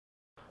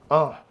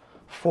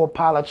4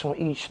 pilots on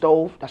each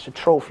stove, that's a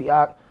trophy.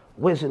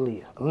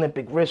 Wizardly,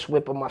 Olympic wrist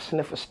whipper, my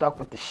sniffer stuck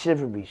with the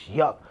shiveries.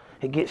 Yuck,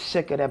 it gets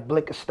sick of that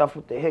blicker stuff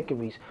with the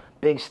hickories.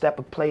 Big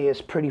stepper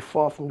players, pretty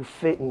far from you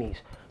fitting these.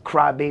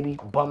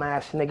 Crybaby, bum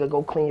ass nigga,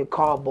 go clean your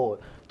cardboard.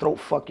 Throat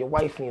fuck your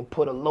wifey and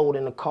put a load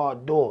in the car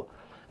door.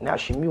 Now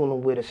she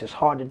mulling with us, it's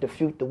hard to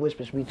defute the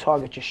whispers. We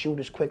target your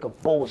shooters quicker,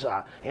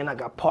 bullseye. And I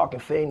got parking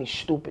for any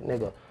stupid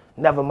nigga.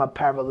 Never my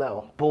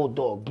parallel.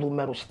 Bulldog, blue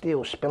metal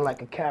steel, spin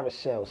like a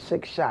carousel.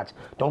 6 shots,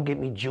 don't get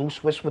me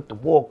juice. What's with the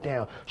walk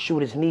down? Shoot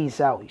his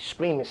knees out. He's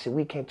screaming, said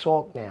we can't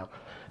talk now.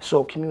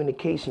 So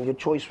communication, your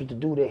choice was to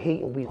do the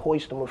hate, and we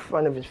hoist him in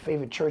front of his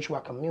favorite church while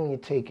communion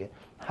taking.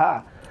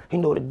 Ha, you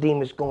know the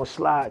demons gonna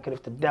slide, cause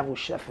if the devil's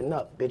chefing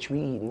up, bitch, we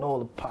eating all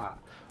the pie.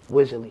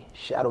 Wizardly,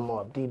 Shadow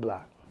Mobb,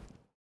 D-Block.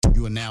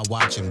 You are now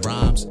watching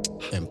Rhymes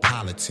and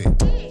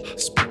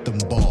Politics. Spit them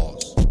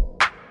balls.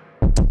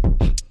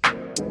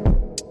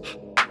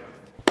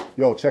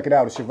 Yo, check it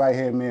out. It's your right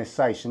hand man,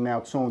 Sice. You're now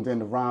tuned in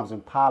to Rhymes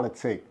and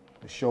Politics,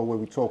 the show where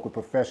we talk with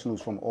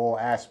professionals from all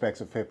aspects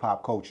of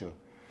hip-hop culture.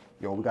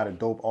 Yo, we got a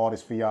dope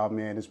artist for y'all,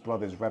 man. This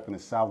brother is repping the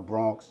South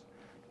Bronx,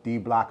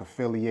 D-Block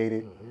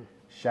affiliated,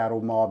 Shadow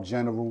Mobb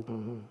General.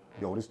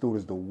 Yo, this dude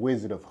is the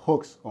wizard of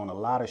hooks on a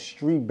lot of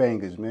street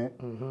bangers, man.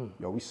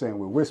 Yo, we saying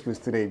with whispers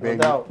today, baby.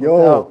 No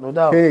yo,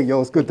 doubt. Hey, yo,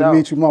 it's good to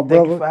meet you, my brother.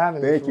 Thank you for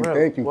having me.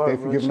 Thank you.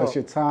 Thanks for giving us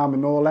your time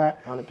and all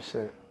that.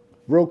 100%.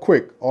 Real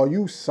quick, are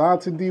you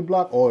signed to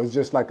D-Block or is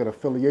just like an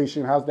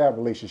affiliation? How's that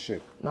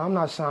relationship? No, I'm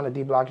not signed to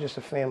D-Block, just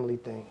a family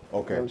thing. Okay.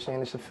 You know what I'm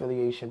saying? It's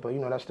affiliation, but you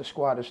know, that's the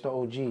squad, that's the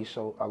OG.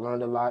 So I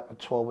learned a lot, I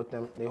toured with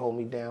them, they hold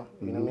me down,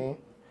 you know what I mean?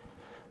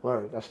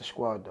 Word, that's the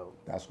squad though.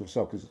 That's what's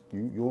up, because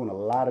you on a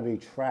lot of their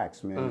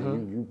tracks,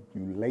 man.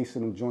 You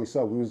lacing them joints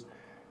up.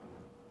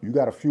 You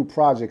got a few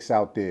projects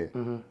out there.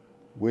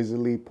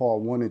 Wizardly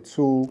Part 1 and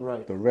 2,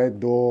 Right. The Red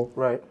Door.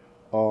 Right.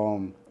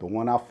 The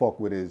one I fuck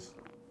with is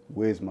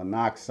Wiz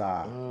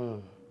Monoxide.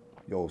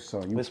 Yo,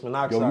 son, Wiz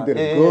Monoxide. Yo, you did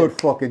a good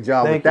fucking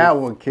job with that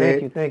one,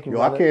 kid. Thank you, Yo,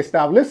 brother. I can't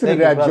stop listening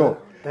to that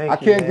joke. I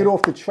can't man. get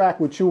off the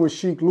track with you and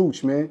Sheik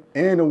Luch, man.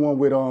 And the one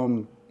with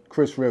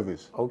Chris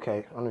Rivers.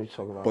 Okay, I know what you're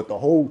talking about. But the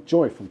whole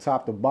joint from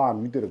top to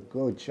bottom, you did a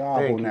good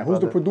job on that.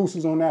 Who's the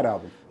producers on that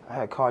album? I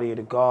had Cartier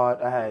the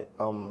God. I had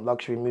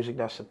Luxury Music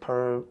That's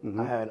Superb.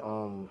 I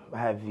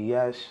had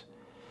VS.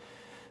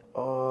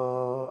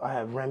 I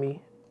had Remy.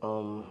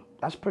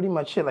 That's pretty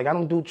much it. Like, I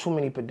don't do too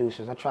many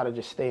producers. I try to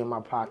just stay in my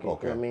pocket.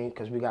 Okay. You know what I mean?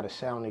 Because we got a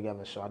sound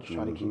together, so I just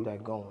try to keep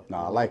that going.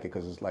 Nah, I like it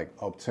because it's like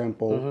up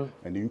tempo,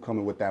 and then you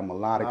coming with that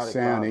melodic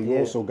sound, vibe, and you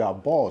also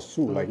got bars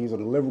too. Like he's a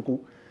lyrical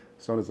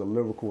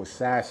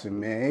assassin,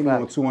 man. Ain't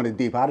on 200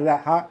 deep.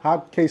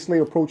 How K Slay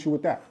approach you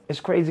with that? It's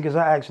crazy because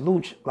I asked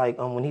Luch, like,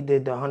 when he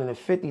did the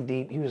 150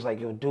 deep, he was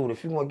like, yo, dude,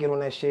 if you want to get on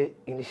that shit,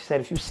 and he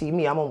said, if you see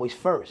me, I'm always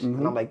first.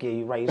 And I'm like, yeah,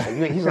 you're right.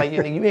 He's like,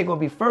 you ain't going to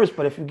be first,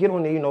 but if you get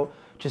on there, you know,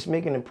 just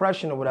make an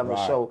impression or whatever.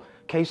 Right. So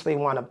K Slay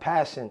wound up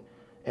passing,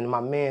 and my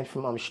man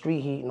from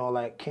Street Heat and all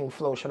that, King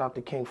Flow, shout out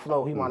to King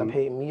Flow, he wound up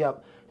hitting me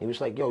up. He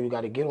was like, yo, you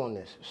got to get on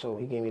this. So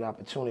he gave me the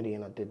opportunity,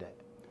 and I did that.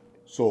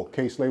 So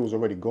K Slay was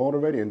already gone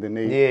already, and then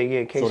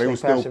they K so they Slay were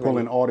still passed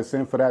pulling artists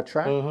in for that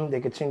track. They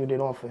continued it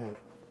on for him.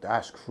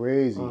 That's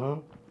crazy.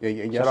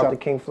 Shout out to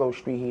King Flow,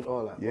 Street Heat,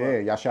 all that. Yeah,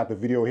 y'all shot the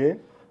video here.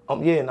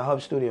 Yeah, in the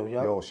Hub Studios.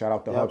 Yep. Yo, shout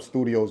out to Hub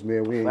Studios,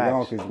 man. We in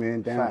Facts. Yonkers,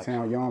 man,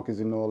 downtown Yonkers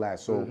and all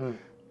that. So,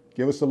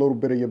 give us a little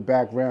bit of your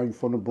background. You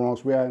from the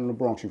Bronx? Where in the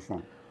Bronx you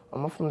from?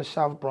 I'm from the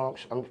South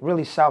Bronx. I'm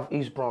really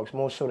Southeast Bronx,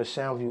 more so the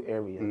Soundview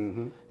area.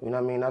 You know what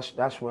I mean?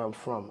 That's where I'm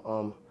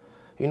from.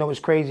 You know, it's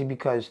crazy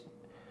because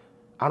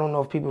I don't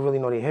know if people really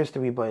know their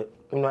history, but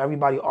you know,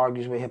 everybody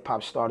argues where hip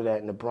hop started at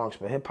in the Bronx,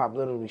 but hip hop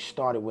literally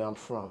started where I'm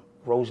from,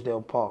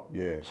 Rosedale Park.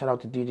 Yeah. Shout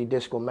out to DJ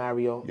Disco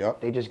Mario. Yep.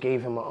 They just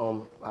gave him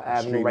an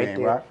avenue Street right name,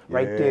 there,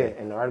 right? there,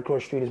 and right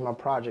across the street is my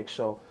project.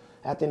 So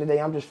at the end of the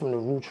day, I'm just from the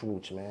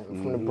roots, man.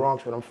 I'm from the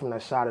Bronx, but I'm from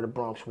that side of the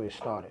Bronx where it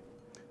started.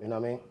 You know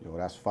what I mean? Yo,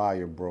 that's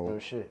fire, bro. Real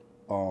shit.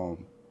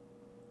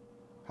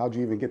 How'd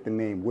you even get the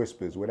name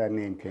Whispers? Where that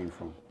name came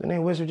from? The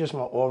name Wizard just my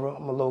aura.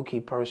 I'm a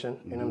low-key person,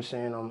 you know what I'm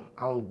saying?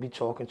 I don't be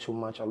talking too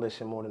much. I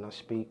listen more than I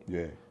speak.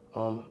 Yeah.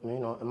 You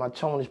know, and my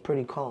tone is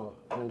pretty calm, you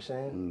know what I'm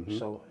saying?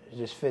 So it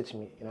just fits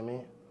me, you know what I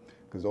mean?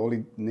 Because the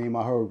only name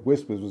I heard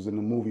Whispers was in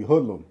the movie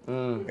Hoodlum.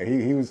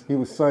 And he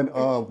was son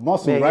of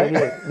Muscle, right?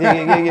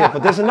 Yeah.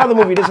 But there's another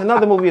movie.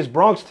 It's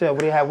Bronx Tale,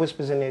 where they have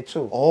Whispers in there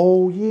too.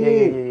 Oh, yeah.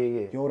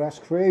 Yeah. Yo, that's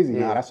crazy.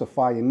 Nah, that's a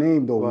fire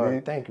name, though, Well,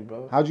 man. thank you,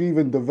 bro. How'd you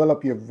even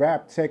develop your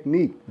rap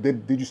technique?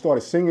 Did you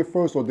start singing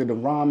first, or did the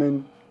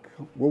rhyming?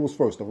 What was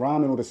first, the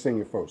rhyming or the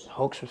singing first?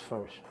 Hooks was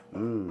first.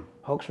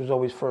 Hooks was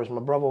always first. My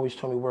brother always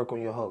told me work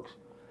on your hooks.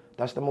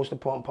 That's the most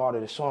important part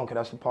of the song, because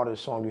that's the part of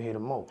the song you hear the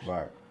most.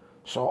 Right.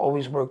 So I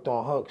always worked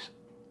on hooks.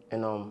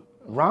 And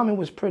rhyming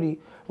was pretty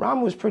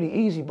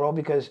easy, bro,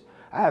 because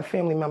I have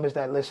family members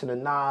that listen to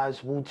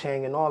Nas,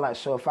 Wu-Tang, and all that.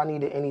 So if I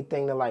needed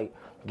anything to like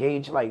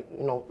gauge, like,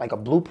 you know, like a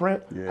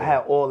blueprint, I had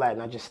all that,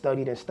 and I just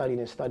studied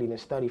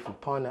from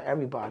pun to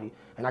everybody,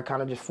 and I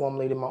kind of just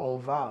formulated my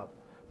own vibe.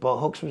 But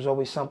hooks was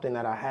always something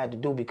that I had to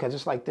do, because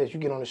it's like this: you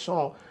get on a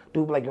song,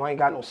 Dude be like, yo, I ain't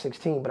got no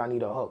 16, but I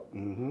need a hook.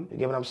 You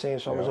get what I'm saying?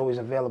 So I was always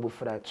available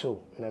for that too.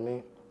 You know what I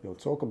mean? Yo,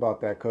 talk about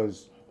that,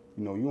 because,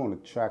 you know, you on the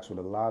tracks with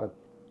a lot of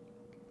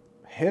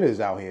hitters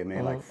out here,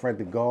 man. Like Fred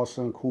the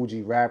Godson,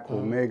 Coogee Rap,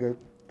 Omega,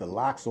 The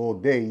Locks all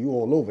day. You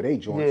all over they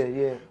joints.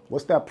 Yeah.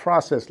 What's that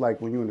process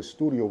like when you're in the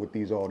studio with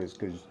these artists?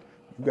 Because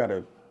you got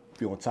to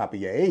be on top of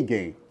your A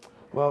game.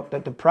 Well,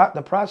 the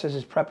process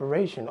is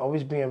preparation,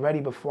 always being ready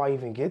before I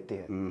even get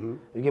there. You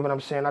get what I'm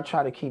saying? I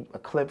try to keep a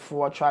clip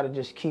for, I try to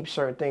just keep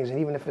certain things, and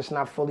even if it's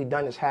not fully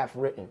done, it's half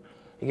written.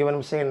 You get what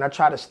I'm saying? And I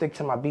try to stick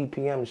to my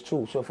BPMs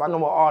too. So if I know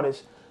an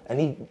artist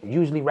and he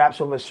usually raps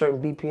over a certain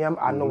BPM,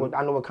 I know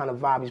what kind of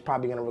vibe he's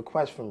probably gonna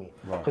request from me.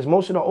 Because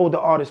most of the older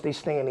artists, they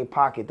stay in their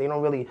pocket. They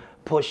don't really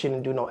push it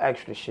and do no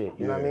extra shit.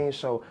 You know what I mean?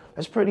 So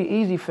it's pretty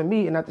easy for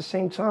me, and at the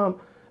same time,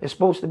 it's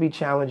supposed to be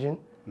challenging.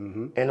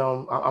 And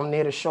I'm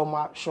there to show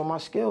my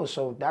skills.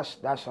 So that's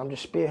I'm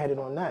just spearheaded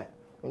on that.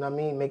 You know what I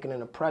mean? Making an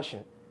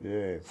impression.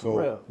 Yeah. So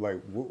real. like,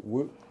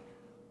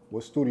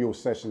 what studio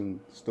session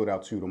stood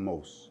out to you the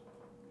most?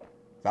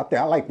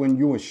 I like when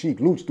you and Sheik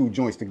Luch do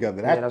joints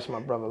together. That's my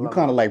brother. You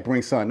kind of like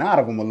bring something out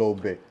of him a little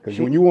bit. Because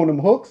when you on them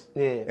hooks,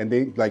 and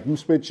they like you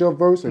spit your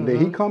verse and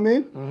then he come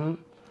in,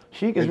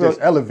 Sheik is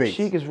just elevates.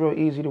 Sheik is real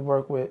easy to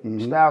work with.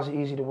 Styles are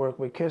easy to work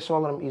with. Kiss,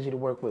 all of them easy to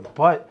work with.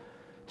 But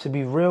to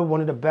be real,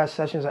 one of the best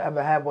sessions I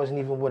ever had wasn't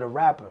even with a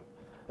rapper.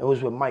 It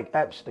was with Mike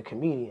Epps, the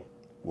comedian.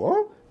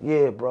 What?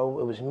 Yeah, bro.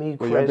 It was me,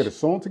 Chris. Wait, y'all did a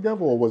song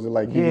together, or was it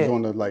like he was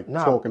on the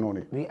talking on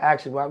it? We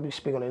actually, well, we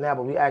speak on it now,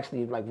 but we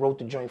actually like wrote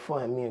the joint for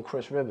him, me and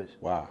Chris Rivers.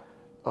 Wow.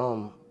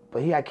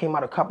 But he came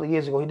out a couple of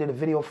years ago. He did a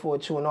video for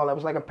it too and all that. It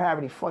was like a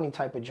parody, funny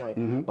type of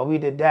joint. But we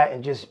did that,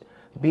 and just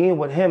being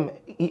with him,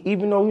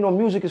 even though, you know,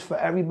 music is for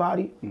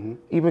everybody,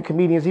 even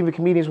comedians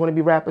want to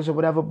be rappers or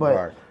whatever,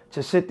 but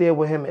to sit there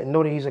with him and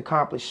know that he's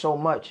accomplished so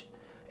much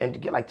and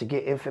to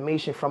get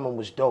information from him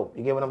was dope.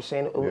 You get what I'm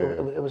saying?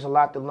 It was a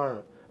lot to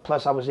learn.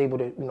 Plus, I was able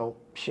to, you know,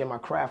 share my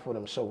craft with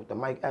him. So the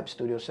Mike Epps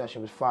studio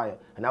session was fire,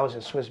 and that was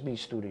in Swiss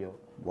Beach Studio.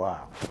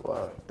 Wow,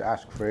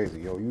 that's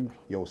crazy,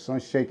 yo.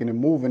 Son's shaking and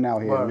moving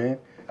out here, man.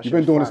 You've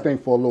been doing this thing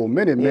for a little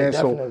minute, man.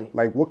 Definitely. So,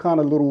 like, what kind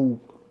of little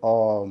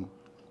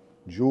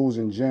jewels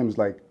and gems,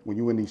 like, when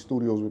you in these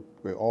studios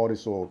with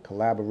artists or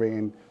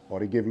collaborating, or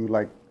they give you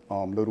like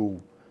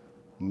little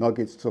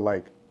nuggets to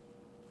like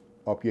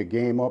up your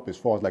game up as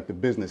far as like the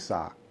business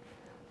side?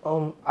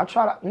 I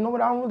try to, you know what,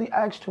 I don't really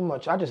ask too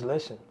much. I just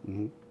listen.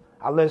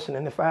 I listen,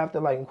 and if I have to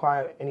like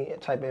inquire any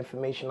type of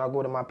information, I'll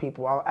go to my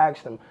people, I'll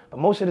ask them. But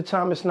most of the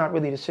time, it's not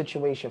really the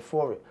situation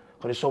for it,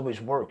 but it's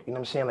always work. You know what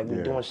I'm saying? Like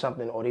we're doing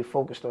something, or they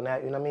focused on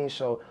that. You know what I mean?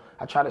 So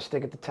I try to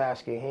stick at the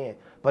task at hand.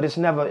 But it's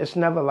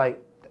never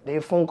like they're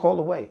a phone call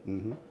away. You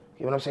know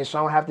what I'm saying? So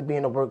I don't have to be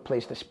in the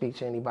workplace to speak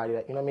to anybody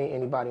that, you know what I mean?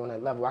 Anybody on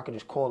that level, I could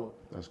just call them.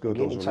 That's good.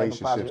 Those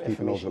relationships,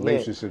 keeping those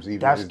relationships even.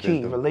 That's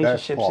key.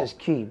 Relationships is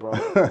key, bro.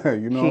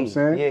 You know what I'm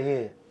saying?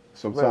 Yeah.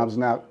 Sometimes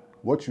not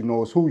what you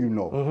know is who you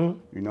know.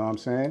 You know what I'm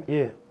saying?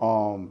 Yeah.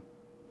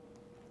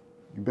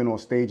 You've been on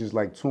stages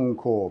like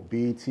TuneCore,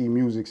 BET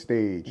Music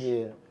Stage,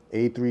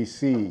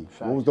 A3C.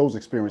 Facts. What was those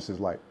experiences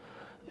like?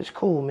 It's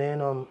cool,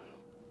 man.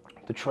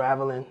 The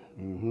traveling,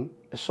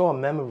 it's all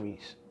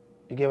memories.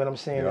 You get what I'm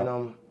saying?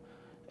 And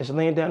it's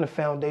laying down the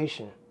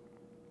foundation.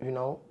 You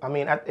know, I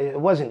mean, it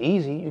wasn't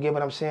easy. You get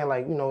what I'm saying?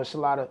 Like, you know, it's a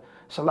lot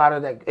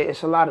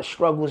of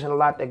struggles and a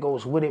lot that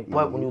goes with it.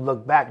 But when you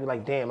look back, you're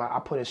like, damn, I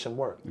put in some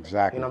work.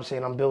 Exactly. You know what I'm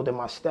saying? I'm building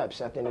my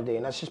steps at the end of the day,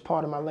 and that's just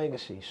part of my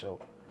legacy.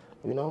 So,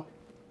 you know,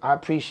 I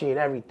appreciate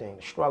everything,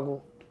 the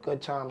struggle, the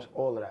good times,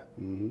 all of that.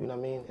 You know what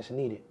I mean? It's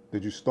needed.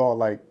 Did you start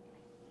like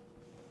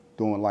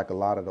doing like a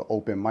lot of the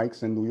open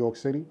mics in New York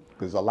City?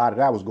 Because a lot of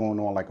that was going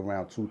on like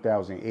around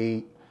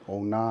 2008,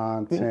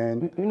 09,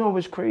 10. You know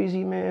what's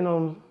crazy,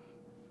 man?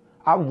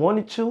 I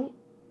wanted to,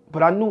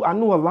 but I knew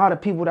a lot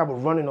of people that were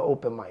running the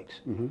open mics.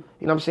 You know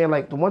what I'm saying?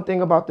 Like, the one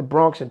thing about the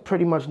Bronx and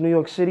pretty much New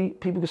York City,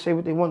 people can say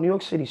what they want. New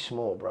York City's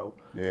small, bro.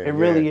 It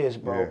really is,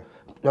 bro.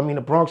 I mean,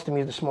 the Bronx to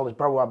me is the smallest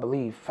borough, I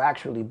believe,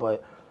 factually,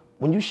 but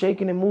when you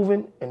shaking and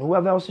moving, and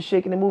whoever else is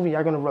shaking and moving,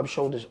 y'all gonna rub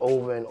shoulders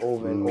over and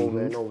over and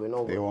over and over and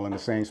over. They all in the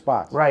same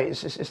spots. Right,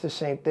 it's the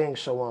same thing.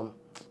 So,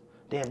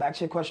 damn, back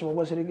to your question, what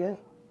was it again?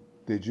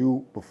 Did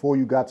you, before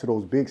you got to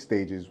those big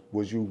stages,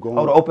 was you going?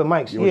 Oh, the open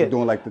mics, you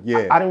doing like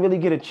the, I didn't really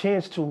get a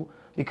chance to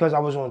because I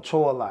was on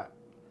tour a lot.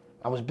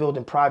 I was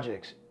building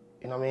projects.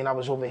 You know what I mean? I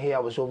was over here, I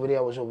was over there,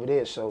 I was over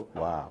there. So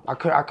wow. I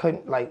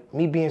couldn't, like,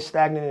 me being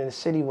stagnant in the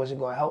city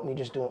wasn't going to help me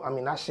just doing, I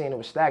mean, not saying it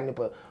was stagnant,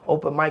 but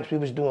open mics, we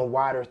was doing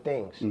wider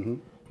things.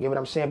 You get what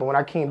I'm saying? But when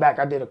I came back,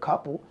 I did a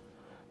couple.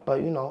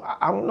 But, you know,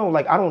 I don't know,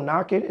 like, I don't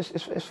knock it.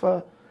 It's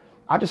for,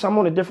 I'm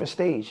on a different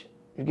stage.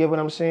 You get what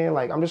I'm saying?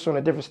 Like, I'm just on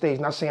a different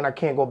stage. Not saying I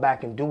can't go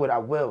back and do it, I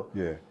will.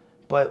 Yeah.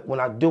 But when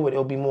I do it,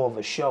 it'll be more of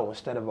a show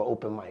instead of an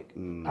open mic.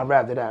 I'd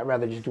rather that. I'd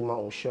rather just do my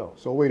own show.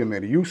 So wait a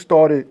minute.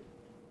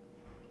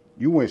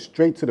 You went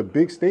straight to the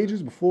big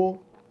stages before?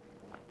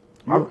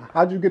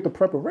 How'd you get the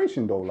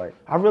preparation though? Like,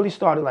 I really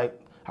started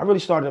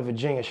in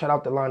Virginia. Shout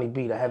out to Lonnie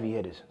B, the Heavy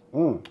Hitters.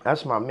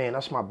 That's my man.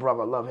 That's my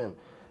brother. I love him.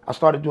 I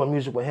started doing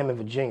music with him in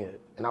Virginia.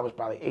 and I was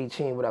probably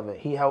 18, whatever.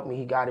 He helped me,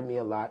 he guided me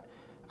a lot.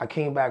 I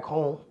came back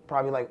home,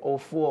 probably like '04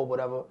 or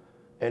whatever,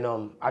 and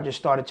I just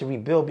started to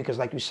rebuild because,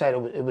 like you said,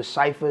 it was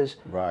ciphers.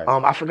 Right.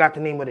 I forgot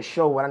the name of the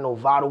show, but I know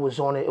Vado was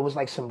on it. It was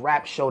like some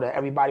rap show that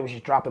everybody was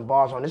just dropping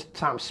bars on. This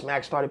time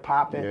Smack started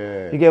popping.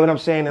 Yeah. You get what I'm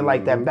saying? And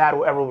like that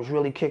battle era was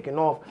really kicking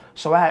off.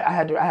 So I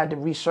had to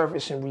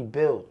resurface and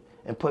rebuild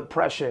and put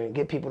pressure and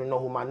get people to know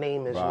who my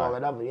name is and all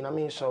that other. You know what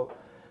I mean? So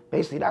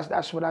basically,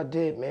 that's what I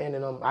did, man.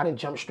 And I didn't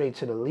jump straight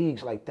to the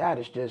leagues like that.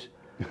 It's just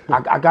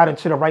I got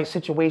into the right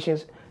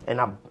situations. And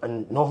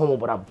no homo,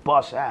 but I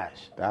bust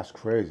ass. That's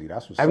crazy.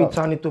 That's what's Every up.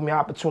 time they threw me an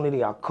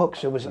opportunity, I cooked.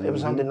 So it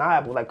was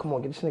undeniable. Like, come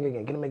on, get this nigga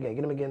again, get him again,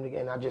 get him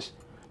again, and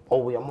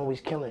I'm always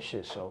killing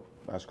shit. So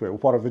That's great.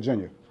 What part of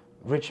Virginia?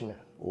 Richmond.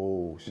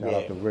 Oh, shout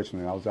out to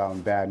Richmond. I was out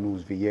in Bad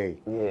News, VA.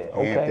 Yeah,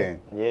 okay.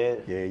 Hampton. Yeah.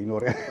 Yeah, you know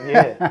that.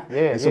 Yeah.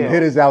 There's some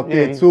hitters out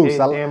there too.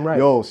 Damn right.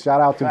 Yo,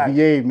 shout out to Fact.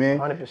 VA, man.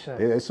 100%.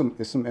 There's some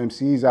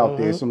MCs out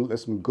there.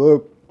 There's some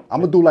good. I'm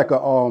gonna do like a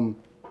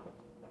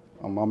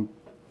I'm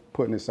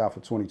putting this out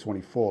for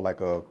 2024,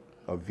 like a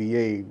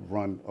VA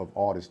run of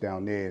artists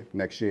down there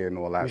next year and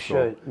all that.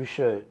 We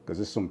should. Because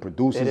there's some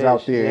producers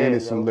out there and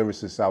there's some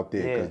lyricists out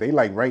there. Because they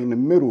like right in the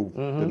middle,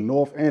 the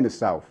North and the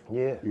South.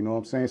 Yeah. You know what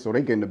I'm saying? So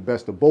they getting the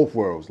best of both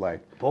worlds.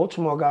 Like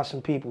Baltimore got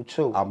some people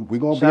too. we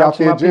gonna Shout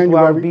be out there to my people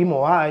out in January.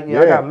 B-More. I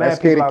got mad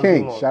SK people the out in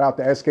King. B-More. Shout out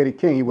to SK the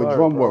King. He with Word,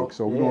 drum bro. work.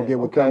 So we're gonna get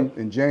with them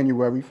in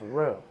January. For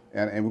real.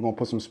 And we're gonna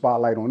put some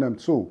spotlight on them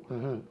too.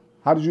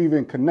 How did you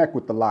even connect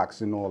with the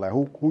Locks and all that?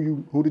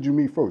 Who did you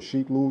meet first?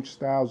 Sheik, Luge,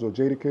 Styles, or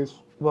Jadakiss?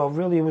 Well,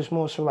 really, it was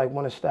more so like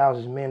one of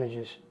Styles'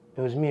 managers.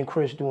 It was me and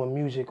Chris doing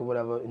music or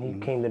whatever, and he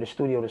came to the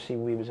studio to see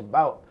what we was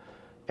about.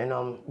 And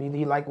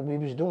he liked what we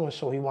was doing,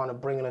 so he wanted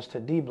bringing us to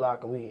D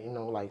Block, and we,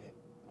 like,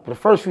 for the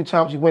first few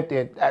times we went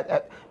there,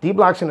 D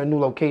Block's in a new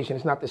location.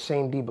 It's not the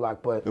same D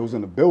Block, but It was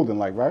in the building,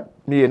 like, right?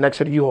 yeah, next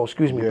to the U-Haul,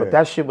 excuse me. Yeah. But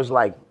that shit was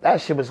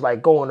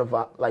like going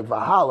to like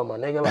Valhalla, my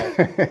nigga.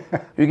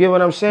 Like, you get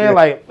what I'm saying?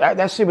 Like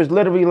that shit was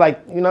literally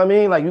like, you know what I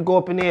mean? Like you go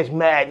up in there, it's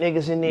mad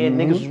niggas in there,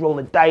 niggas is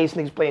rolling dice,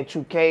 niggas playing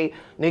 2K,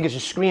 niggas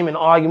is screaming,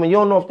 arguing. You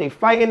don't know if they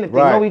fighting, if they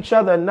know each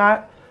other or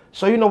not.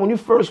 So when you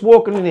first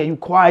walking in there, you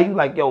quiet, you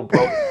like, yo,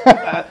 bro.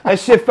 That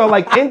shit felt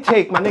like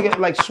intake, my nigga.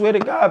 Like, swear to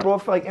God, bro. I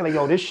felt like,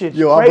 yo, this shit's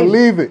crazy. I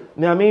believe it.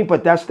 You know what I mean?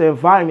 But that's the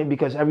environment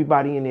because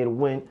everybody in there to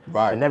win.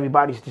 Right. And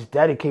everybody's just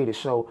dedicated.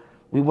 So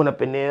we went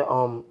up in there.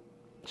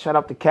 Shout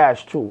out to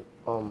Cash, too.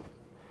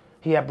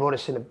 He had brought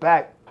us in the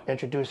back,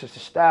 introduced us to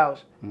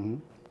Styles.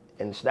 And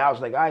Styles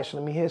was like, all right, so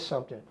let me hear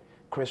something.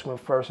 Chris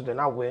went first, and then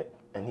I went.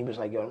 And he was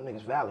like, yo, them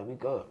niggas valid. We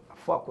good. I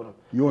fuck with him.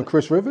 You and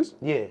Chris Rivers?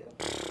 Yeah.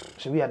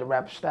 So we had to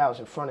rap Styles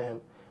in front of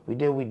him. We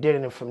did,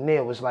 and from there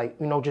it was like,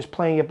 just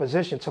playing your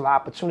position till the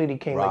opportunity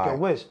came, like, yo,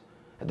 Wiz.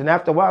 And then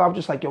after a while, I was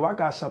just like, yo, I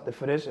got something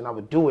for this, and I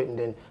would do it, and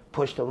then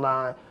push the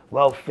line,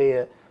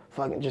 welfare,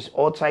 fucking just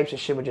all types of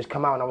shit would just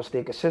come out, and I would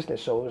stay consistent.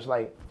 So it was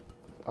like,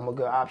 I'm a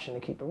good option to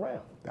keep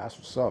around. That's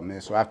what's up,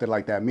 man. So after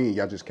like that meeting,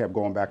 y'all just kept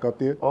going back up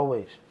there?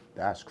 Always.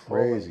 That's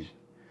crazy.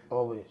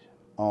 Always.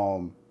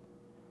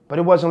 But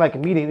it wasn't like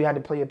immediate. You had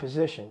to play your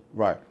position.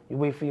 Right. You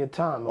wait for your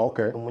time.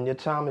 Okay. And when your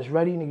time is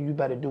ready, nigga, you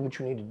better do what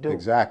you need to do.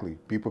 Exactly.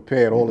 Be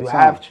prepared all the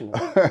time. You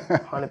have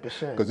to.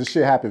 100%. Because this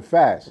shit happened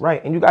fast. Right.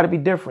 And you got to be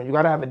different. You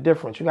got to have a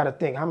difference. You got to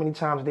think, how many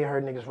times they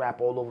heard niggas rap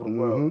all over the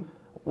world?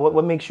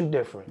 What makes you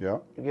different? Yeah.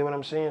 You get what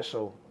I'm saying?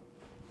 So.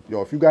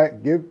 Yo, if you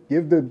got, give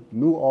the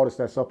new artists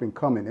that's up and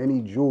coming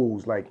any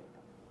jewels, like,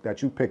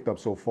 that you picked up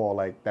so far,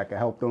 like, that can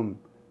help them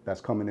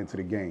that's coming into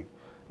the game.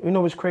 You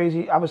know what's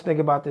crazy? I was thinking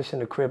about this in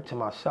the crib to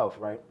myself,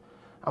 right?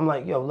 I'm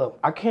like, yo, look,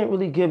 I can't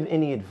really give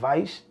any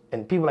advice.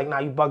 And people are like, nah,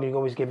 you bugging, you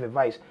always give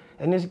advice.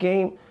 In this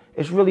game,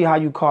 it's really how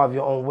you carve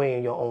your own way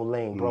in your own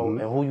lane, bro,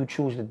 and who you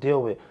choose to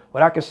deal with.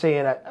 What I can say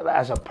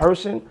as a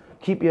person,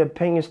 keep your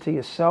opinions to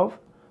yourself.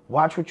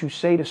 Watch what you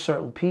say to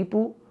certain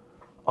people.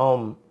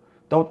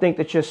 Don't think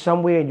that you're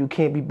somewhere and you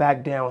can't be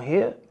back down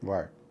here.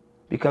 Right.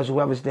 Because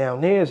whoever's down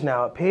there is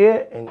now up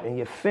here and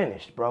you're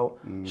finished, bro.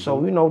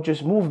 So,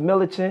 just move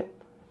militant,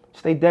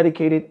 stay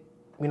dedicated,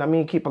 you know what I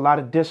mean? Keep a lot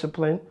of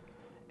discipline.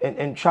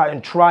 And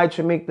try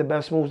to make the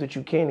best moves that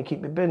you can to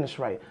keep your business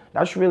right.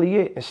 That's really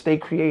it. And stay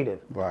creative.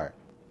 Right.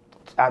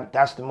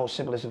 That's the most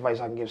simplest advice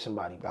I can give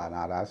somebody.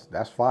 Nah,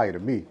 that's fire to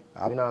me.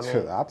 You know what I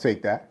mean? I'll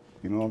take that.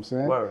 You know what I'm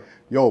saying? Word.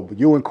 Yo, but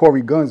you and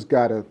Corey Guns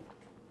got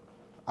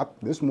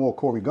this more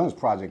Corey Guns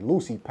project,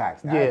 Lucy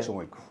Packs. That's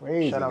joint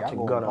crazy. Shout out y'all to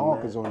going Gunna,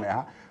 bonkers man. on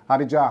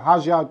there.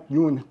 How's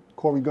you and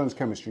Corey Guns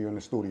chemistry in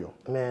the studio?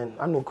 Man,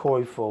 I knew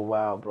Corey for a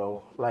while,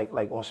 bro. Like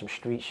on some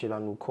street shit, I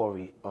knew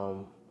Corey.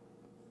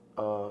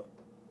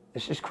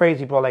 It's just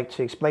crazy, bro. Like,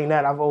 to explain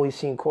that, I've always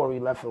seen Corey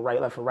left and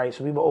right.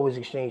 So we would always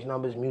exchange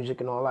numbers,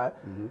 music, and all that.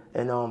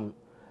 And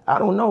I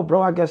don't know,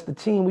 bro. I guess the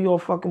team, we all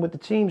fucking with the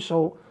team.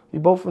 So we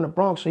both from the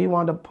Bronx. So he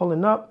wound up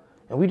pulling up,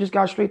 and we just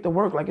got straight to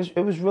work. Like,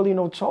 it was really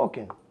no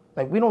talking.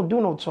 Like, we don't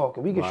do no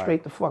talking. We get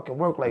straight to fucking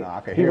work.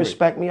 Like, he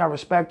respect me, I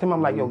respect him.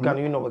 I'm like, yo,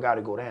 Gunna, you know we got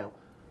to go down.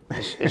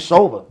 It's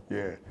over.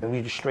 Yeah. And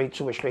we just straight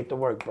to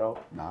work, bro.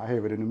 Nah, I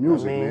hear it in the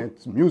music, man.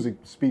 Music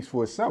speaks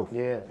for itself.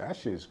 Yeah. That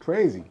shit is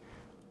crazy.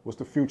 What's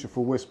the future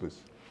for Whispers?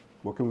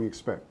 What can we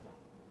expect?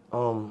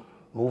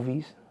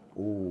 Movies.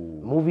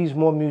 Ooh, Movies,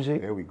 more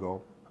music. there we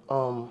go.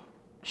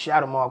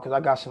 Shadow Mobb, because I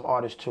got some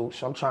artists too.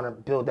 So I'm trying to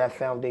build that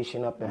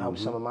foundation up and help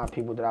some of my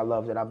people that I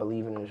love, that I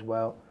believe in as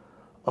well.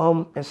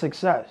 And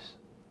success.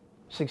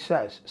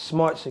 Success.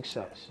 Smart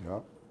success.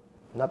 Yep.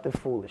 Nothing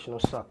foolish, no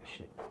sucker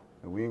shit.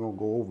 And we ain't gonna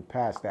go over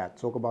past that.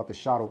 Talk about the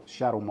Shadow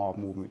Mobb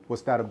movement.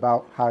 What's that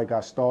about? How it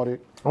got started?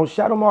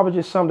 Shadow Mobb is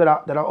just something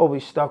that I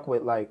always stuck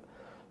with. Like,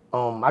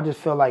 I just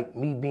feel like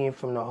me being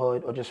from the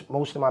hood, or just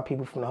most of my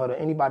people from the hood, or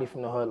anybody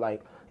from the hood,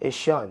 like, it's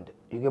shunned.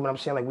 You get what I'm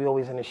saying? Like, we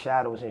always in the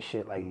shadows and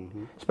shit. Like,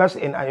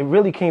 especially, and it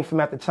really came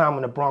from at the time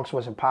when the Bronx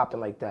wasn't popping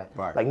like that.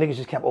 Right. Like, niggas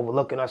just kept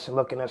overlooking us and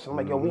looking at us. I'm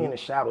like, yo, we in the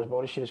shadows, bro.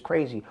 This shit is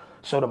crazy.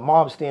 So the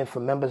Mobb stands for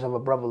members of a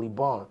brotherly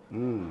bond.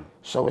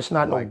 So it's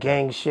not no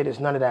gang shit. It's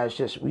none of that. It's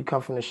just we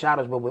come from the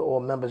shadows, but we're all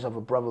members of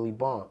a brotherly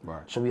bond.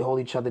 Right. So we hold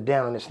each other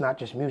down, and it's not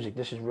just music.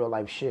 This is real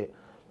life shit.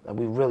 Like,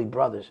 we really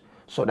brothers.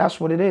 So that's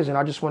what it is, and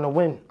I just want to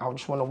win. I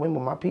just want to win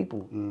with my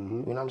people. You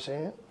know what I'm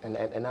saying? And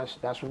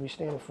that's what we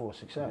standing for,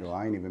 success. Yo,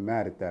 I ain't even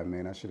mad at that,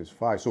 man. That shit is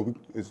fire. So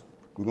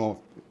we gonna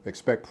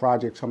expect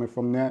projects coming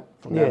from that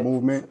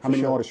movement. How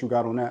many artists you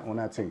got on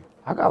that team?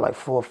 I got like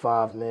 4 or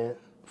 5, man.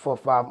 4 or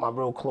 5, my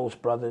real close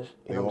brothers.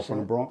 You know what I'm saying? From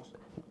the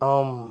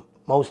Bronx?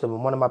 Most of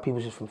them. One of my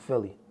people's is from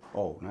Philly.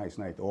 Oh, nice.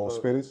 All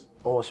spitters?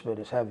 All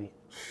spitters,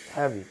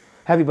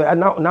 heavy, but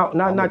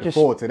not just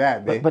forward to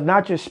that, babe. But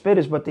not just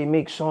spitters, but they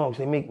make songs,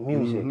 they make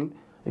music.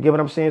 You get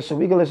what I'm saying? So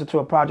we can listen to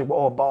a project with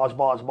all bars,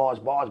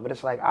 but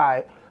it's like, all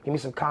right, give me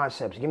some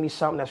concepts, give me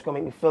something that's gonna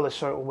make me feel a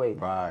certain way.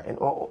 Right. And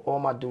all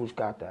my dudes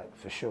got that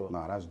for sure.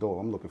 Nah, that's dope.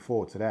 I'm looking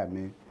forward to that,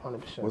 man.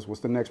 100%.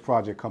 What's the next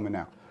project coming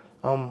out?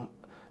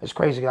 It's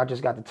crazy 'cause I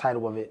just got the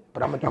title of it,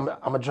 but I'm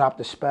gonna drop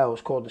The Spell.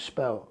 It's called The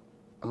Spell.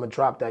 I'm gonna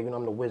drop that. You know,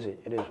 I'm the wizard.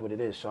 It is what it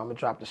is. So I'm gonna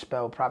drop The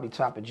Spell probably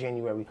top of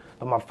January.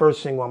 But my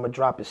first single I'm gonna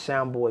drop is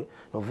Soundboy,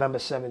 November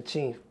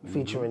 17th,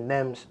 featuring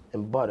Nems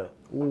and Butter.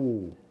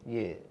 Ooh.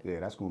 Yeah. Yeah,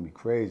 that's gonna be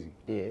crazy.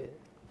 Yeah.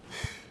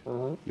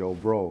 Yo,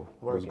 bro,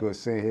 it was good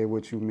sitting here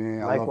with you,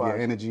 man. I love Likewise. your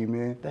energy,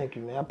 man. Thank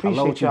you, man. I love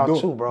appreciate what you y'all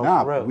do. too, bro.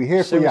 Nah, for real. we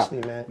here for Seriously,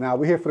 y'all. man. Nah,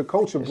 we here for the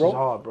culture, bro. Is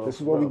hard, bro. This is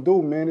For what we real.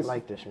 do, man. It's I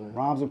like this, man.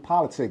 Rhymes and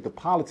politics. The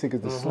politic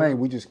is the slang.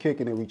 We just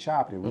kicking it, we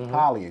chopping it, we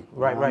polying.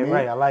 Right, You know what I mean?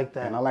 right. I like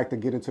that. And I like to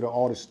get into the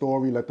artist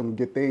story, let them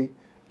get they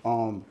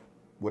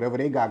whatever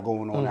they got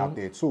going on out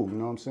there too. You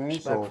know what I'm saying?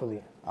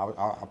 Respectfully. So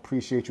I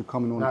appreciate you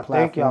coming on Nah, the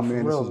platform, thank y'all for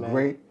man. real, This is man.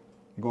 great.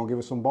 You gonna give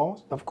us some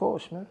balls? Of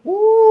course, man.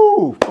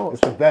 Woo! course.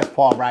 It's the best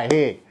part right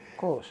here. Of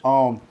course.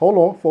 Hold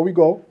on, before we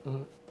go.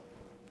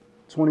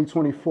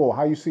 2024,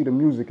 how you see the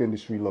music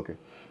industry looking?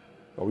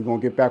 Are we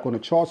gonna get back on the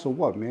charts or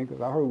what, man?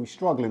 Because I heard we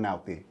struggling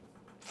out there.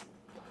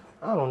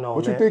 I don't know,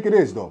 What man. you think it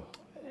is, though?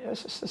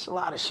 It's a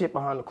lot of shit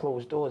behind the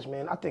closed doors,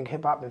 man. I think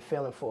hip hop been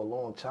failing for a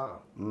long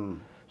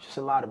time. It's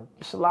a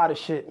lot of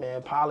shit,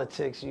 man.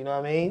 Politics, you know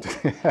what I mean?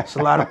 It's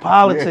a lot of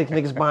politics.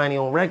 Niggas buying their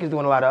own records,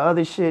 doing a lot of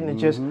other shit, and it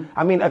just,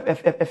 I mean,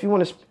 if you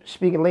want to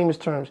speak in layman's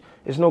terms,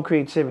 there's no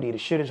creativity. The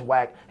shit is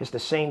whack. It's the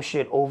same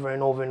shit over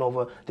and over and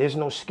over. There's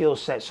no skill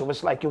set. So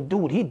it's like, yo,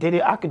 dude, he did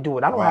it. I could do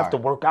it. I don't have to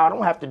work out. I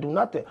don't have to do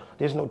nothing.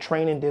 There's no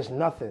training. There's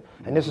nothing.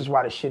 And this is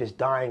why the shit is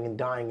dying and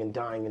dying and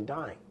dying and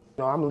dying.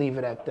 No, I'm leave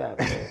it at that,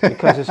 man,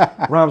 because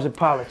it's rhymes and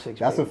politics.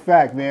 That's baby. a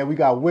fact, man. We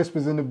got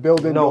Whispers in the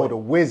building. No. Yo, the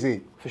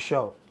Wizard. For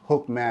sure.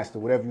 Hook Master,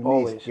 whatever you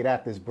Always. need. Get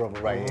at this brother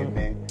right here,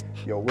 man.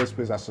 Yo,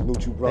 Whispers, I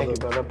salute you, brother. Thank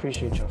you, brother. I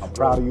appreciate you. I'm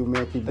proud of you,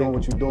 man. Keep doing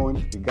what you're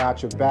doing. We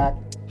got your back.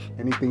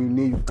 Anything you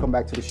need, you can come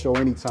back to the show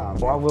anytime.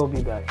 Well, I Man. will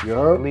be back. You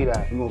heard? Believe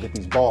that. We're going to get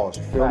these balls.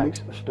 You feel Facts.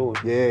 me? Let's do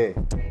it.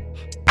 Yeah.